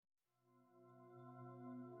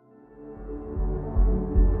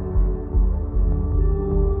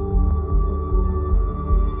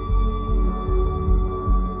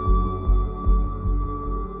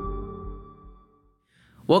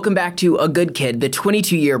Welcome back to A Good Kid, the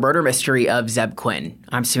 22-year murder mystery of Zebb Quinn.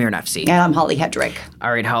 I'm Samir Nafsi. And I'm Holly Hedrick.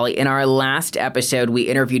 All right, Holly. In our last episode, we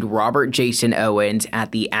interviewed Robert Jason Owens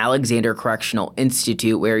at the Alexander Correctional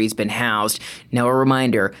Institute, where he's been housed. Now, a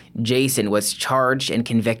reminder, Jason was charged and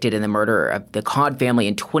convicted in the murder of the Codd family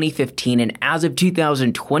in 2015, and as of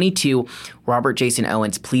 2022, Robert Jason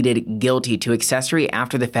Owens pleaded guilty to accessory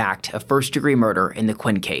after the fact of first-degree murder in the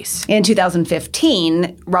Quinn case. In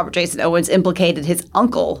 2015, Robert Jason Owens implicated his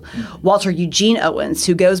uncle, Walter Eugene Owens,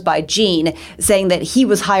 who goes by Gene, saying that he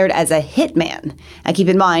was hired as a hitman. And keep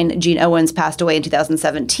in mind, Gene Owens passed away in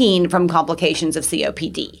 2017 from complications of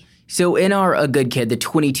COPD. So in our A Good Kid, the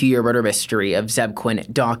 22-year murder mystery of Zebb Quinn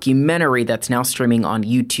documentary that's now streaming on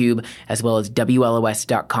YouTube as well as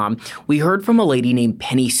WLOS.com, we heard from a lady named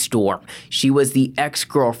Penny Storm. She was the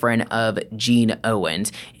ex-girlfriend of Gene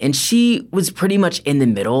Owens, and she was pretty much in the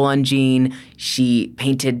middle on Gene. She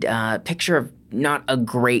painted a picture of not a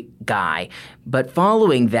great guy. But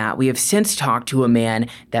following that, we have since talked to a man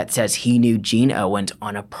that says he knew Gene Owens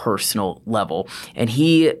on a personal level. And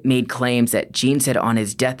he made claims that Gene said on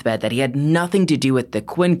his deathbed that he had nothing to do with the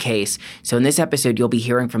Quinn case. So in this episode, you'll be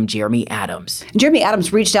hearing from Jeremy Adams. Jeremy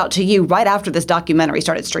Adams reached out to you right after this documentary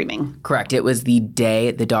started streaming. Correct. It was the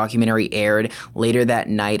day the documentary aired. Later that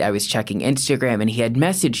night, I was checking Instagram, and he had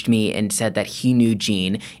messaged me and said that he knew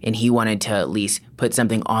Gene, and he wanted to at least put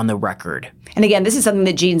something on the record. And again, this is something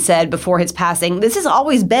that Gene said before his passing. This has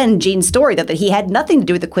always been Gene's story, that he had nothing to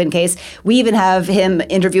do with the Quinn case. We even have him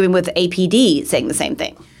interviewing with APD saying the same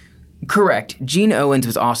thing. Correct. Gene Owens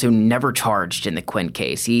was also never charged in the Quinn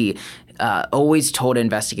case. He always told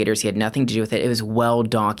investigators he had nothing to do with it. It was well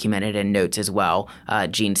documented in notes as well,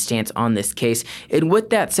 Gene's stance on this case. And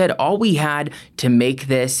with that said, all we had to make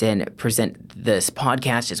this and present this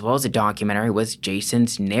podcast as well as a documentary was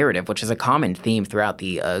Jason's narrative, which is a common theme throughout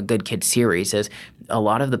the Good Kid series, as a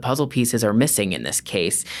lot of the puzzle pieces are missing in this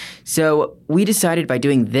case. So we decided by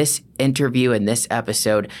doing this interview and this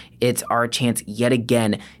episode, it's our chance yet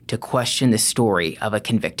again to question the story of a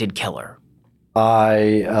convicted killer.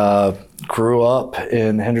 I grew up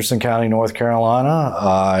in Henderson County, North Carolina.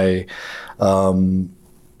 I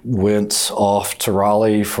went off to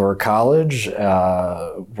Raleigh for college,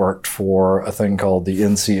 worked for a thing called the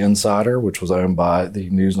NC Insider, which was owned by the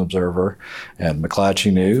News and Observer and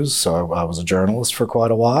McClatchy News. So I was a journalist for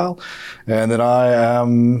quite a while. And then I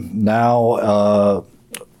am now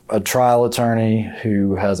a trial attorney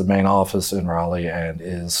who has a main office in Raleigh and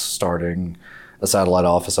is starting a satellite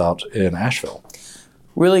office out in Asheville.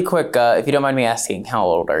 Really quick, if you don't mind me asking, how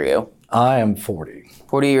old are you? I am 40.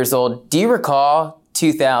 40 years old. Do you recall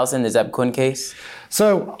 2000, the Zebb Quinn case?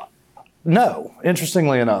 So, no,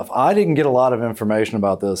 interestingly enough, I didn't get a lot of information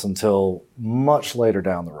about this until much later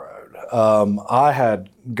down the road. I had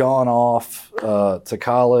gone off to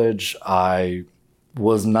college. I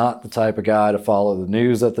was not the type of guy to follow the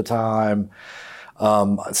news at the time.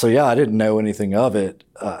 So yeah, I didn't know anything of it.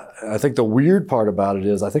 I think the weird part about it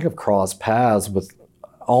is I think I've crossed paths with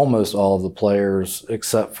almost all of the players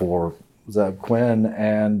except for Zebb Quinn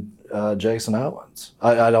and Jason Owens.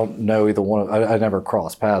 I don't know either one. I never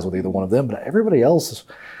crossed paths with either one of them, but everybody else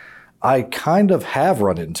I kind of have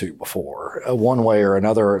run into before, one way or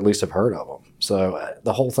another, or at least have heard of them. So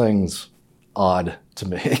the whole thing's odd to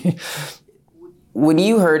me. When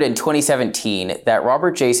you heard in 2017 that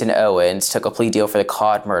Robert Jason Owens took a plea deal for the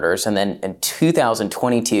Codd murders, and then in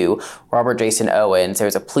 2022, Robert Jason Owens, there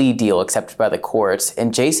was a plea deal accepted by the courts,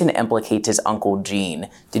 and Jason implicates his uncle Gene.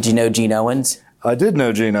 Did you know Gene Owens? I did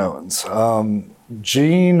know Gene Owens.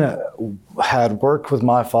 Gene had worked with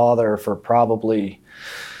my father for probably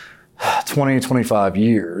 20, 25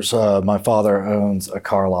 years. My father owns a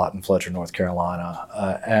car lot in Fletcher, North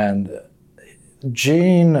Carolina. And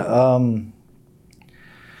Gene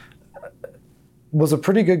was a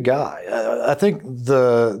pretty good guy. I think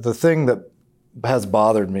the thing that has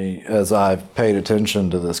bothered me as I've paid attention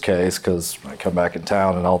to this case, because I come back in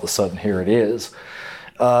town and all of a sudden here it is,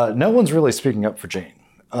 no one's really speaking up for Gene.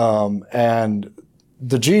 And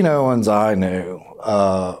the Gene Owens I knew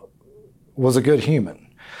was a good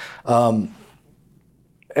human. And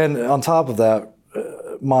on top of that,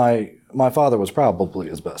 my father was probably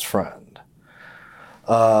his best friend.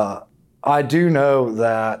 I do know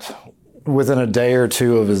that within a day or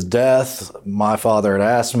two of his death, my father had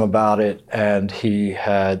asked him about it, and he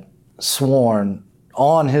had sworn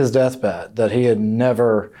on his deathbed that he had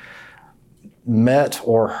never met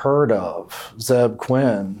or heard of Zebb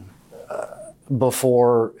Quinn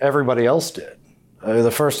before everybody else did.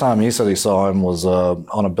 The first time he said he saw him was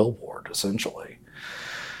on a billboard, essentially.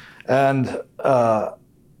 And I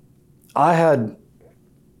had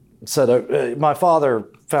said, my father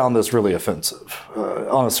found this really offensive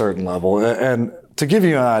on a certain level. And to give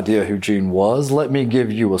you an idea who Gene was, let me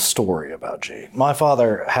give you a story about Gene. My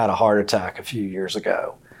father had a heart attack a few years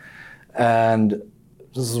ago. And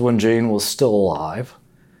this is when Gene was still alive.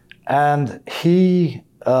 And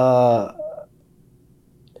I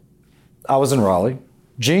was in Raleigh.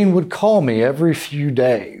 Gene would call me every few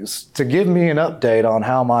days to give me an update on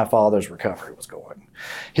how my father's recovery was going.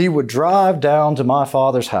 He would drive down to my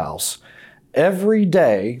father's house every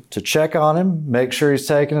day to check on him, make sure he's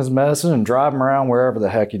taking his medicine, and drive him around wherever the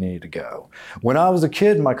heck he needed to go. When I was a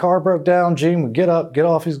kid and my car broke down, Gene would get up, get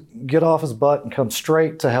off his butt, and come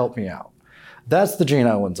straight to help me out. That's the Gene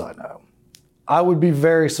Owens I know. I would be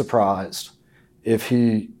very surprised if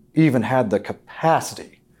he even had the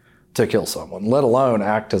capacity to kill someone, let alone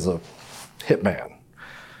act as a hitman.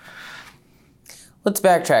 Let's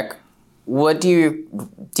backtrack. What do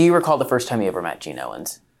you recall the first time you ever met Gene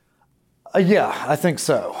Owens? Yeah, I think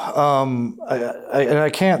so. And I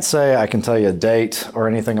can't say I can tell you a date or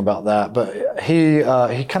anything about that, but he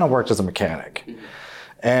kind of worked as a mechanic.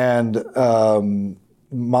 And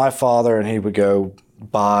my father and he would go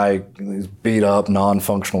buy these beat up,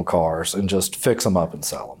 non-functional cars and just fix them up and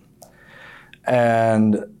sell them.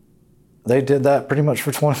 And they did that pretty much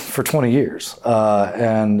for 20 years.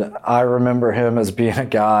 And I remember him as being a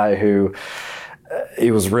guy who,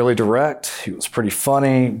 he was really direct, he was pretty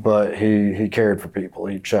funny, but he cared for people.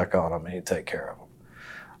 He'd check on them, he'd take care of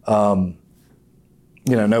them.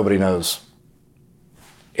 Nobody knows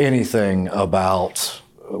anything about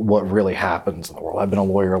what really happens in the world. I've been a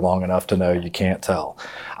lawyer long enough to know you can't tell.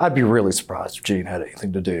 I'd be really surprised if Gene had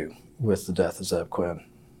anything to do with the death of Zebb Quinn.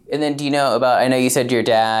 And then do you know about, I know you said your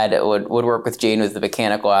dad would work with Gene with the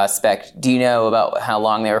mechanical aspect. Do you know about how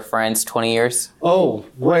long they were friends, 20 years? Oh,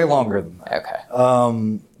 way longer than that.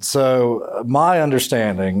 Okay. So my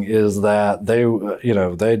understanding is that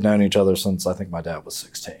they'd known each other since I think my dad was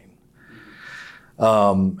 16.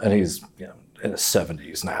 And he's in his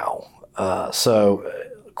 70s now. So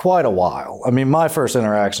quite a while. I mean, my first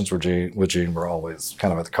interactions with Gene were always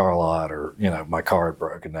kind of at the car lot, or my car had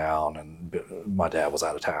broken down and my dad was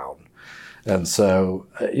out of town, and so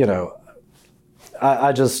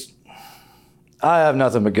I have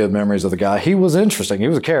nothing but good memories of the guy. He was interesting. He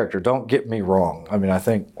was a character. Don't get me wrong. I mean, I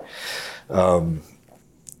think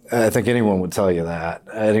anyone would tell you that.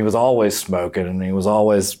 And he was always smoking, and he was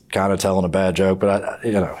always kind of telling a bad joke. But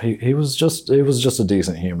he was just a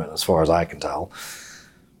decent human as far as I can tell.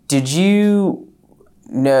 Do you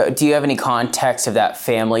have any context of that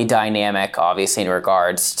family dynamic, obviously in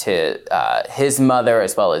regards to his mother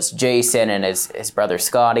as well as Jason and his brother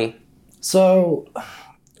Scotty? So,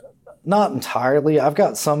 not entirely. I've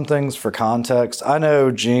got some things for context. I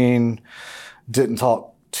know Gene didn't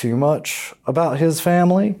talk too much about his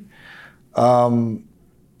family. And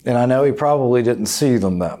I know he probably didn't see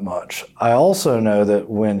them that much. I also know that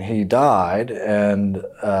when he died and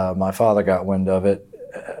my father got wind of it,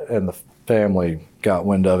 and the family got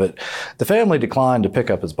wind of it, the family declined to pick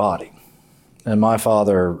up his body. And my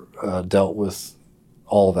father dealt with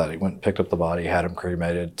all of that. He went and picked up the body, had him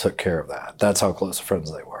cremated, took care of that. That's how close of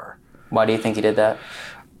friends they were. Why do you think he did that?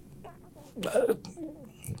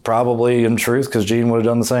 Probably, in truth, because Gene would have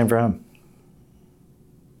done the same for him.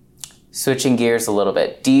 Switching gears a little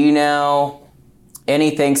bit, do you know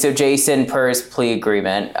anything? So Jason, per his plea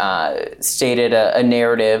agreement, stated a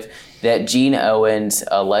narrative that Gene Owens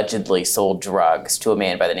allegedly sold drugs to a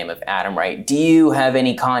man by the name of Adam Wright. Do you have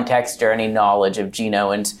any context or any knowledge of Gene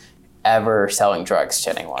Owens ever selling drugs to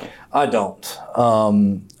anyone? I don't.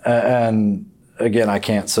 And again, I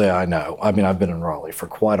can't say I know. I mean, I've been in Raleigh for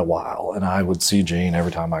quite a while, and I would see Gene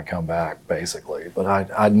every time I come back, basically. But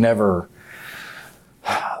I never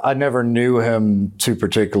knew him to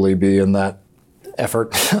particularly be in that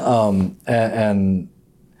effort. And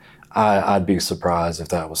I'd be surprised if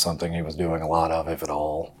that was something he was doing a lot of, if at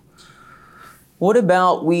all. What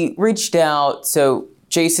about, we reached out, so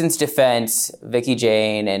Jason's defense, Vicky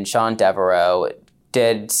Jane and Sean Devereaux,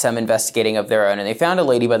 did some investigating of their own, and they found a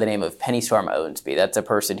lady by the name of Penny Storm Owensby. That's a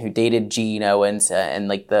person who dated Gene Owens in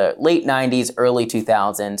like the late 90s, early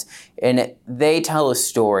 2000s, and they tell a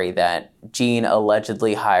story that Gene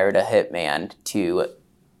allegedly hired a hitman to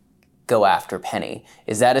go after Penny.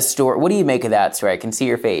 Is that a story? What do you make of that story? I can see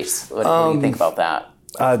your face. What do you think about that?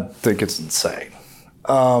 I think it's insane.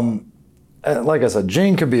 Like I said,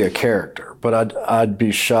 Gene could be a character, but I'd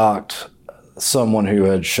be shocked someone who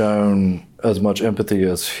had shown as much empathy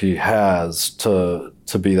as he has to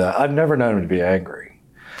be that. I've never known him to be angry.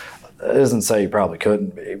 It doesn't say he probably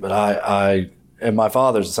couldn't be, but And my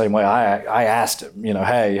father's the same way. I asked him,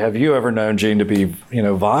 hey, have you ever known Gene to be,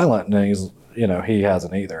 violent? And he's, he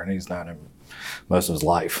hasn't either. And he's known him most of his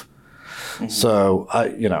life. Mm-hmm. So,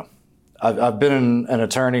 I've been an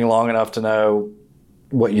attorney long enough to know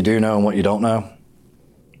what you do know and what you don't know.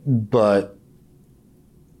 But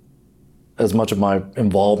as much of my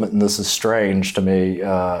involvement in this is strange to me,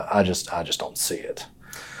 I just don't see it.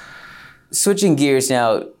 Switching gears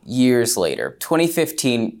now, years later,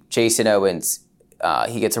 2015, Jason Owens,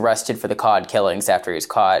 he gets arrested for the Cod killings after he was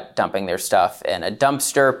caught dumping their stuff in a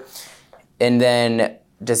dumpster. And then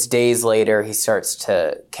just days later, he starts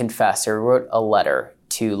to confess or wrote a letter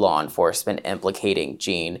to law enforcement implicating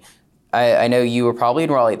Gene. I know you were probably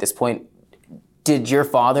in Raleigh at this point. Did your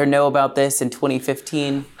father know about this in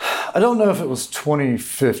 2015? I don't know if it was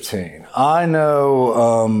 2015. I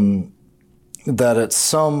know that at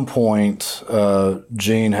some point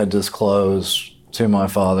Gene had disclosed to my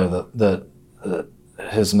father that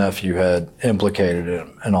his nephew had implicated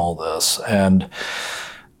him in all this. And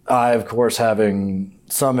I, of course, having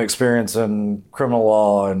some experience in criminal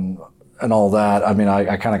law and all that, I mean,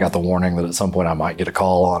 I kind of got the warning that at some point I might get a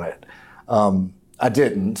call on it. I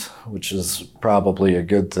didn't, which is probably a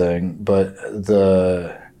good thing, but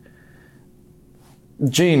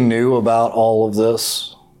Gene knew about all of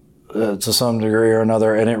this to some degree or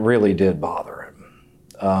another, and it really did bother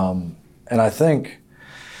him. And I think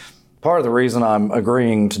part of the reason I'm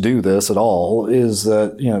agreeing to do this at all is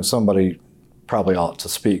that, somebody probably ought to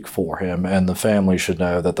speak for him, and the family should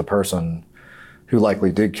know that the person who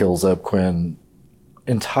likely did kill Zebb Quinn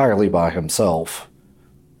entirely by himself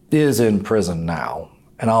is in prison now.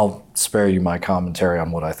 And I'll spare you my commentary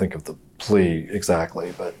on what I think of the plea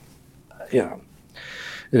exactly, but,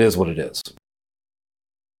 it is what it is.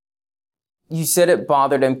 You said it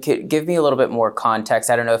bothered him. Give me a little bit more context.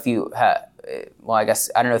 I don't know if you I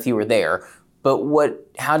don't know if you were there, but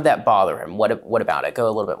how did that bother him? What about it? Go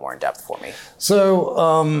a little bit more in depth for me.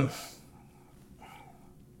 So,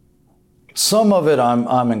 some of it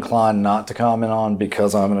I'm inclined not to comment on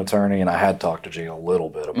because I'm an attorney and I had talked to Gene a little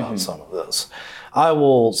bit about some of this. I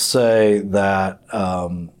will say that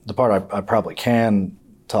the part I probably can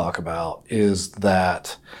talk about is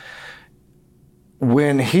that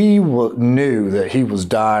when he knew that he was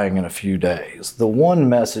dying in a few days, the one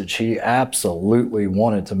message he absolutely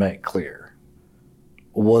wanted to make clear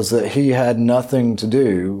was that he had nothing to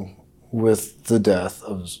do with the death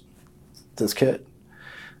of this kid.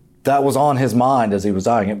 That was on his mind as he was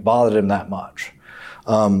dying. It bothered him that much.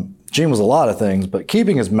 Gene was a lot of things, but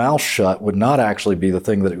keeping his mouth shut would not actually be the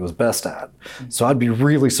thing that he was best at. So I'd be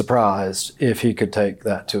really surprised if he could take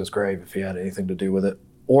that to his grave if he had anything to do with it,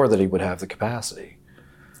 or that he would have the capacity.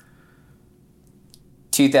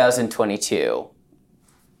 2022.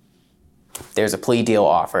 There's a plea deal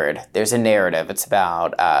offered. There's a narrative. It's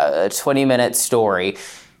about a 20-minute story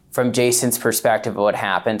from Jason's perspective of what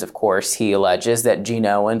happened. Of course, he alleges that Gene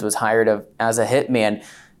Owens was hired as a hitman.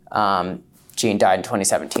 Gene died in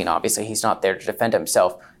 2017. Obviously, he's not there to defend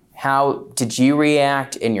himself. How did you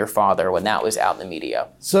react and your father when that was out in the media?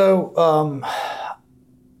 So,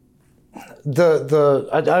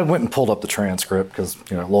 I went and pulled up the transcript because,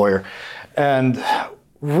 lawyer, and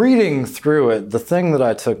reading through it, the thing that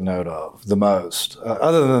I took note of the most,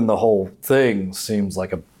 other than the whole thing seems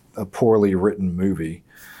like a poorly written movie,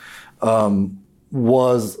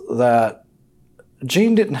 was that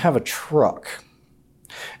Gene didn't have a truck.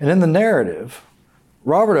 And in the narrative,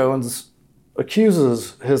 Robert Owens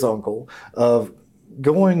accuses his uncle of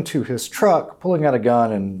going to his truck, pulling out a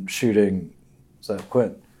gun, and shooting Zebb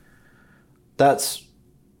Quinn. That's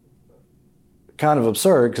kind of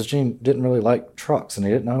absurd because Gene didn't really like trucks and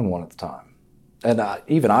he didn't own one at the time. And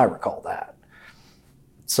even I recall that.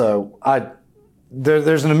 So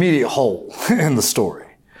there's an immediate hole in the story.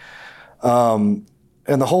 And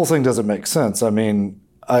the whole thing doesn't make sense. I mean,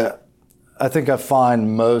 I think I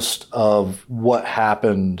find most of what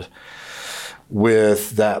happened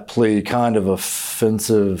with that plea kind of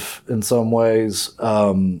offensive in some ways,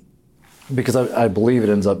 because I believe it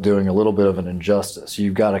ends up doing a little bit of an injustice.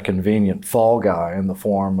 You've got a convenient fall guy in the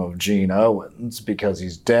form of Gene Owens because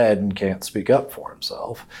he's dead and can't speak up for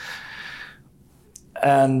himself.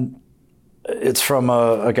 And it's from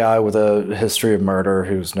a guy with a history of murder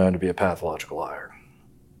who's known to be a pathological liar.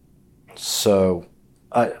 So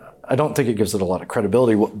I don't think it gives it a lot of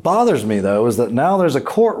credibility. What bothers me, though, is that now there's a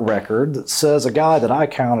court record that says a guy that I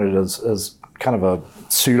counted as kind of a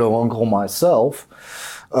pseudo-uncle myself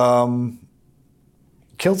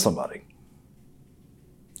killed somebody.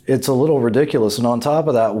 It's a little ridiculous. And on top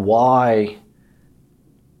of that, why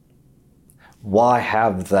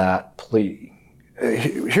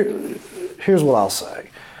here's what I'll say.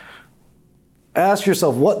 Ask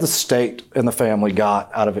yourself what the state and the family got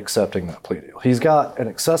out of accepting that plea deal. He's got an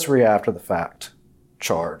accessory after the fact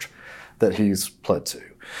charge that he's pled to.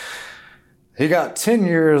 He got 10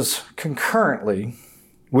 years concurrently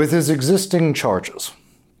with his existing charges.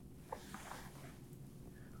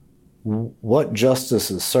 What justice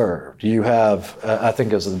is served? You have, I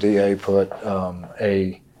think as the DA put,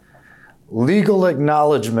 a legal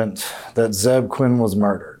acknowledgement that Zebb Quinn was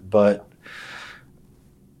murdered, but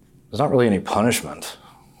there's not really any punishment.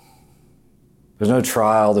 There's no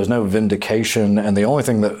trial, there's no vindication, and the only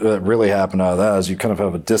thing that really happened out of that is you kind of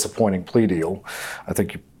have a disappointing plea deal. I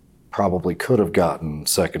think you probably could have gotten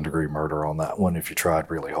second-degree murder on that one if you tried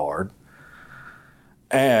really hard.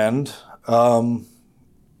 And the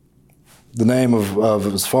name of,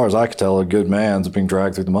 as far as I could tell, a good man's being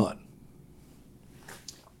dragged through the mud.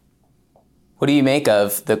 What do you make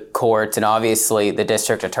of the courts and obviously the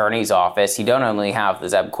district attorney's office? You don't only have the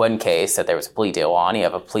Zebb Quinn case that there was a plea deal on, you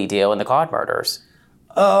have a plea deal in the Codd murders.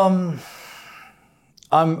 I'm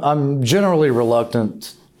generally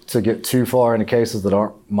reluctant to get too far into cases that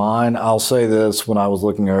aren't mine. I'll say this, when I was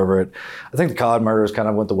looking over it, I think the Codd murders kind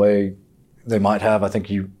of went the way they might have. I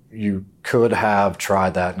think you could have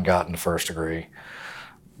tried that and gotten to first degree,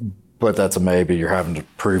 but that's a maybe. You're having to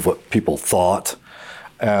prove what people thought.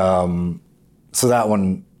 So that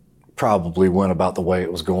one probably went about the way it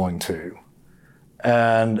was going to.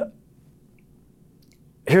 And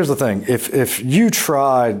here's the thing, if you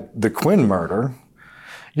tried the Quinn murder,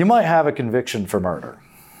 you might have a conviction for murder.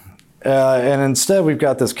 And instead we've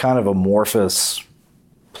got this kind of amorphous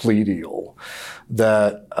plea deal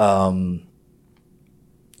that I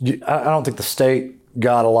don't think the state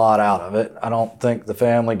got a lot out of it. I don't think the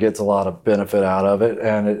family gets a lot of benefit out of it,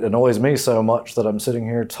 and it annoys me so much that I'm sitting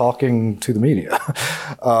here talking to the media.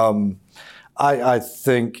 I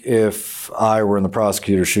think if I were in the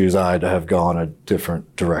prosecutor's shoes, I'd have gone a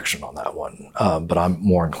different direction on that one. But I'm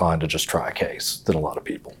more inclined to just try a case than a lot of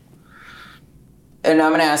people. And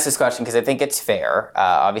I'm going to ask this question because I think it's fair.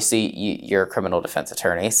 Obviously, you're a criminal defense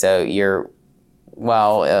attorney, so you're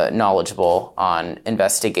knowledgeable on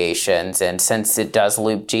investigations, and since it does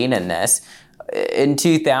loop Gene in this, in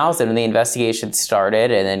 2000 when the investigation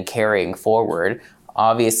started and then carrying forward,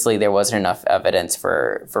 obviously there wasn't enough evidence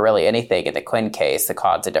for really anything in the Quinn case. The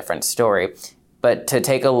Codd's a different story, but to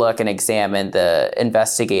take a look and examine the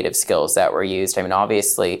investigative skills that were used, I mean,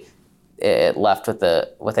 obviously it left with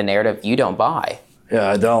a narrative you don't buy. Yeah,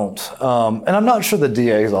 I don't. And I'm not sure the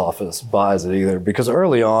DA's office buys it either, because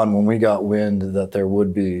early on when we got wind that there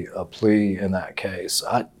would be a plea in that case,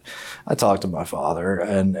 I talked to my father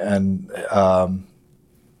and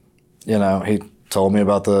he told me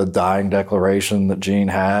about the dying declaration that Gene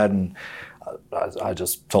had, and I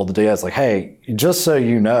just told the DA, I was like, hey, just so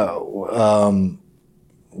you know,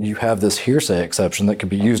 you have this hearsay exception that could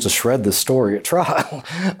be used to shred this story at trial.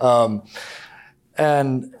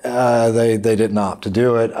 And they didn't opt to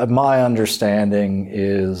do it. My understanding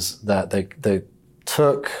is that they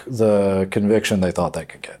took the conviction they thought they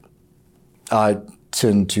could get. I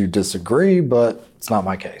tend to disagree, but it's not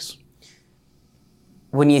my case.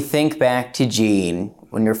 When you think back to Gene,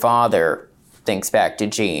 when your father thinks back to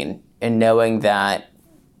Gene, and knowing that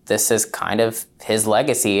this is kind of his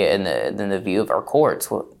legacy in the view of our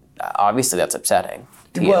courts, well, obviously that's upsetting.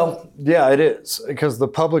 Well, yeah, it is, because the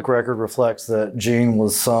public record reflects that Gene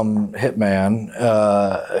was some hitman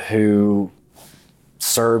who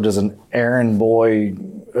served as an errand boy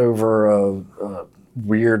over a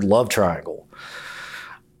weird love triangle.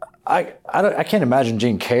 I can't imagine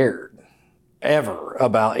Gene cared ever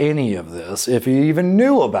about any of this, if he even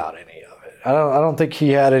knew about any of it. I don't think he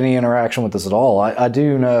had any interaction with this at all. I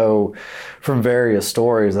do know from various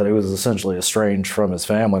stories that he was essentially estranged from his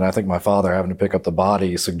family, and I think my father having to pick up the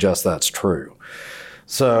body suggests that's true.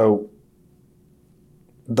 So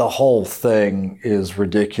the whole thing is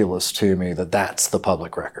ridiculous to me that that's the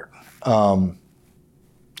public record.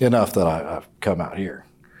 Enough that I've come out here.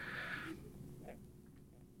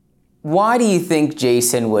 Why do you think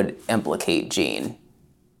Jason would implicate Gene?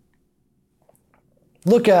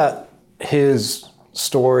 Look at his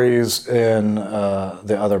stories in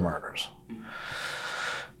the other murders.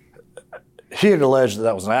 He had alleged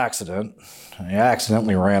that was an accident. He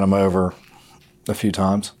accidentally ran him over a few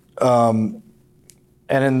times. And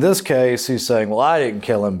in this case, he's saying, well, I didn't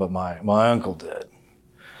kill him, but my uncle did.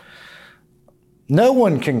 No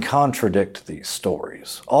one can contradict these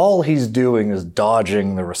stories. All he's doing is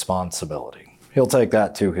dodging the responsibility. He'll take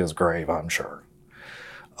that to his grave, I'm sure.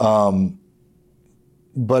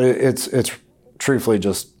 But it's truthfully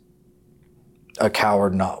just a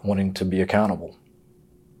coward not wanting to be accountable.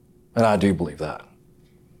 And I do believe that.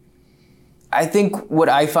 I think what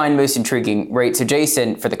I find most intriguing, right, so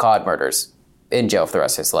Jason, for the Cod murders, in jail for the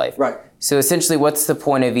rest of his life. Right. So essentially, what's the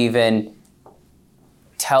point of even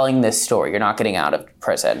telling this story? You're not getting out of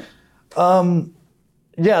prison.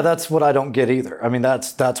 Yeah, that's what I don't get either. I mean,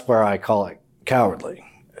 that's where I call it cowardly.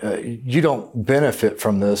 You don't benefit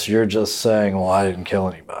from this. You're just saying, well, I didn't kill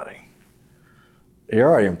anybody. You're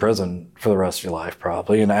already in prison for the rest of your life,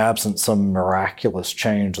 probably, and absent some miraculous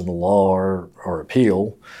change in the law or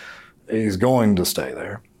appeal, he's going to stay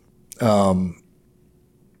there.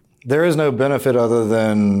 There is no benefit other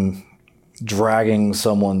than dragging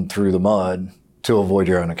someone through the mud to avoid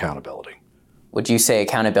your own accountability. Would you say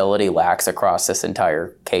accountability lacks across this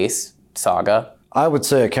entire case, saga? I would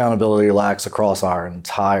say accountability lacks across our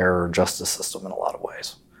entire justice system in a lot of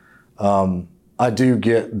ways. I do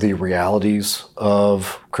get the realities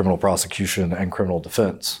of criminal prosecution and criminal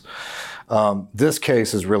defense. This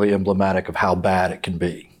case is really emblematic of how bad it can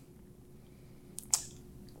be.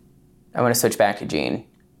 I want to switch back to Gene.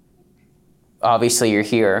 Obviously, you're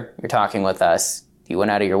here. You're talking with us. You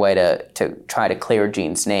went out of your way to try to clear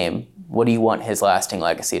Gene's name. What do you want his lasting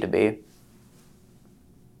legacy to be?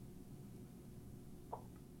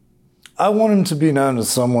 I want him to be known as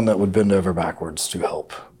someone that would bend over backwards to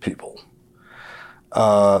help people.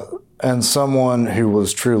 And someone who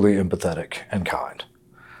was truly empathetic and kind.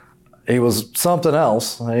 He was something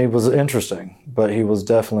else. He was interesting, but he was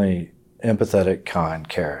definitely empathetic, kind,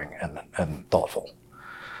 caring, and thoughtful.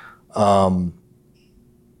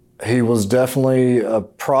 He was definitely a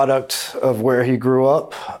product of where he grew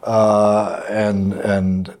up,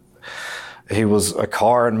 and he was a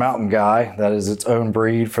car and mountain guy. That is its own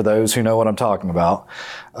breed for those who know what I'm talking about.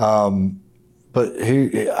 But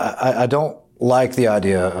I don't like the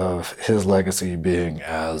idea of his legacy being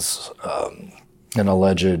as an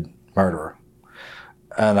alleged murderer.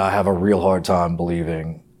 And I have a real hard time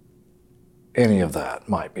believing any of that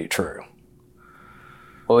might be true.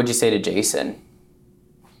 What would you say to Jason?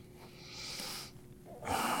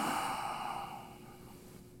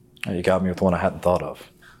 You got me with one I hadn't thought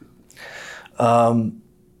of.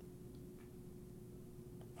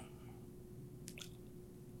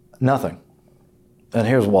 Nothing. And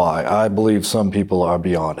here's why. I believe some people are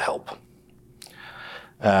beyond help.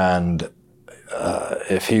 And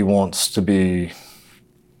if he wants to be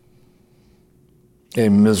a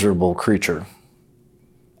miserable creature,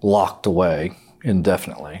 locked away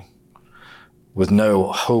indefinitely, with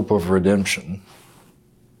no hope of redemption,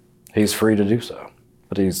 he's free to do so.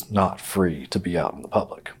 But he's not free to be out in the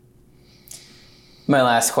public. My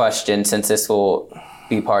last question, since this will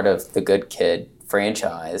be part of the Good Kid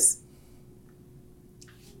franchise,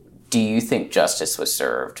 do you think justice was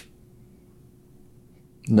served?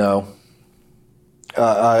 No.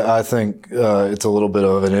 I think it's a little bit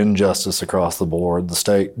of an injustice across the board. The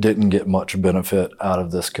state didn't get much benefit out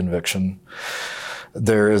of this conviction.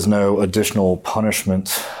 There is no additional punishment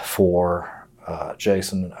for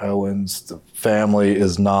Jason Owens. The family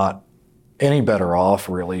is not any better off,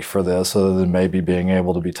 really, for this, other than maybe being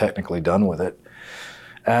able to be technically done with it.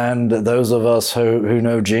 And those of us who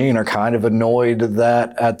know Gene are kind of annoyed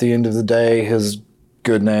that at the end of the day, his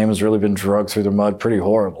good name has really been dragged through the mud pretty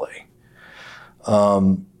horribly.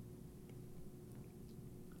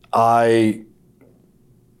 I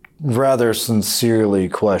rather sincerely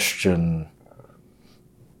question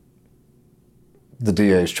the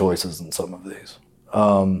DA's choices in some of these.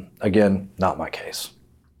 Again, not my case.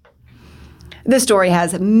 This story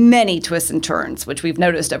has many twists and turns, which we've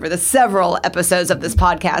noticed over the several episodes of this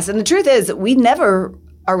podcast. And the truth is, we never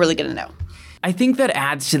are really going to know. I think that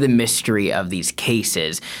adds to the mystery of these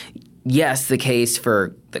cases. Yes, the case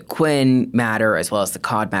for the Quinn matter as well as the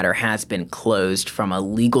Cod matter has been closed from a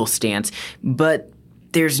legal stance, but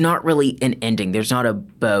there's not really an ending. There's not a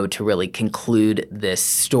bow to really conclude this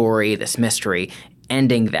story, this mystery,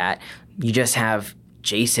 ending that. You just have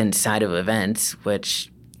Jason's side of events,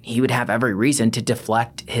 which he would have every reason to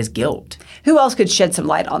deflect his guilt. Who else could shed some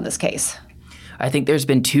light on this case? I think there's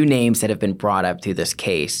been two names that have been brought up through this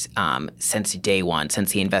case since day one,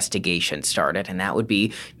 since the investigation started, and that would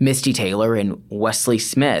be Misty Taylor and Wesley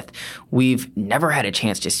Smith. We've never had a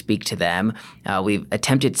chance to speak to them. We've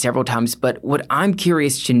attempted several times, but what I'm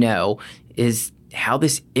curious to know is how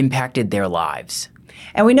this impacted their lives.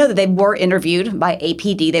 And we know that they were interviewed by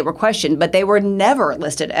APD, they were questioned, but they were never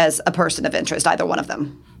listed as a person of interest, either one of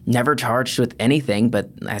them. Never charged with anything, but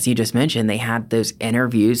as you just mentioned, they had those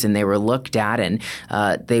interviews and they were looked at, and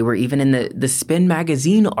they were even in the Spin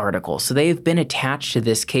magazine article. So they have been attached to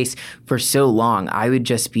this case for so long. I would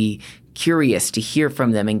just be curious to hear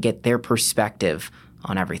from them and get their perspective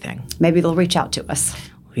on everything. Maybe they'll reach out to us.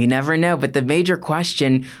 We never know, but the major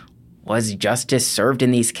question, was justice served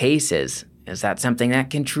in these cases? Is that something that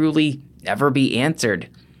can truly ever be answered?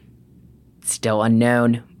 Still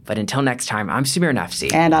unknown, but until next time, I'm Samir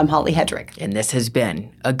Nafsi. And I'm Holly Hedrick. And this has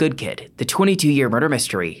been A Good Kid, the 22-year murder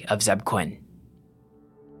mystery of Zebb Quinn.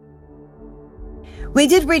 We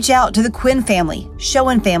did reach out to the Quinn family,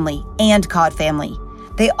 Schoen family, and Codd family.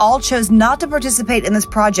 They all chose not to participate in this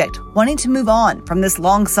project, wanting to move on from this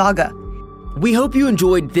long saga. We hope you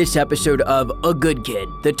enjoyed this episode of A Good Kid,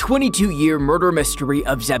 the 22-year murder mystery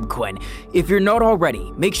of Zebb Quinn. If you're not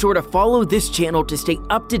already, make sure to follow this channel to stay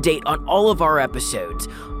up to date on all of our episodes.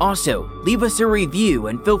 Also, leave us a review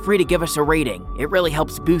and feel free to give us a rating. It really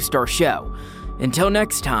helps boost our show. Until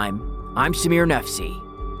next time, I'm Samir Nafsi.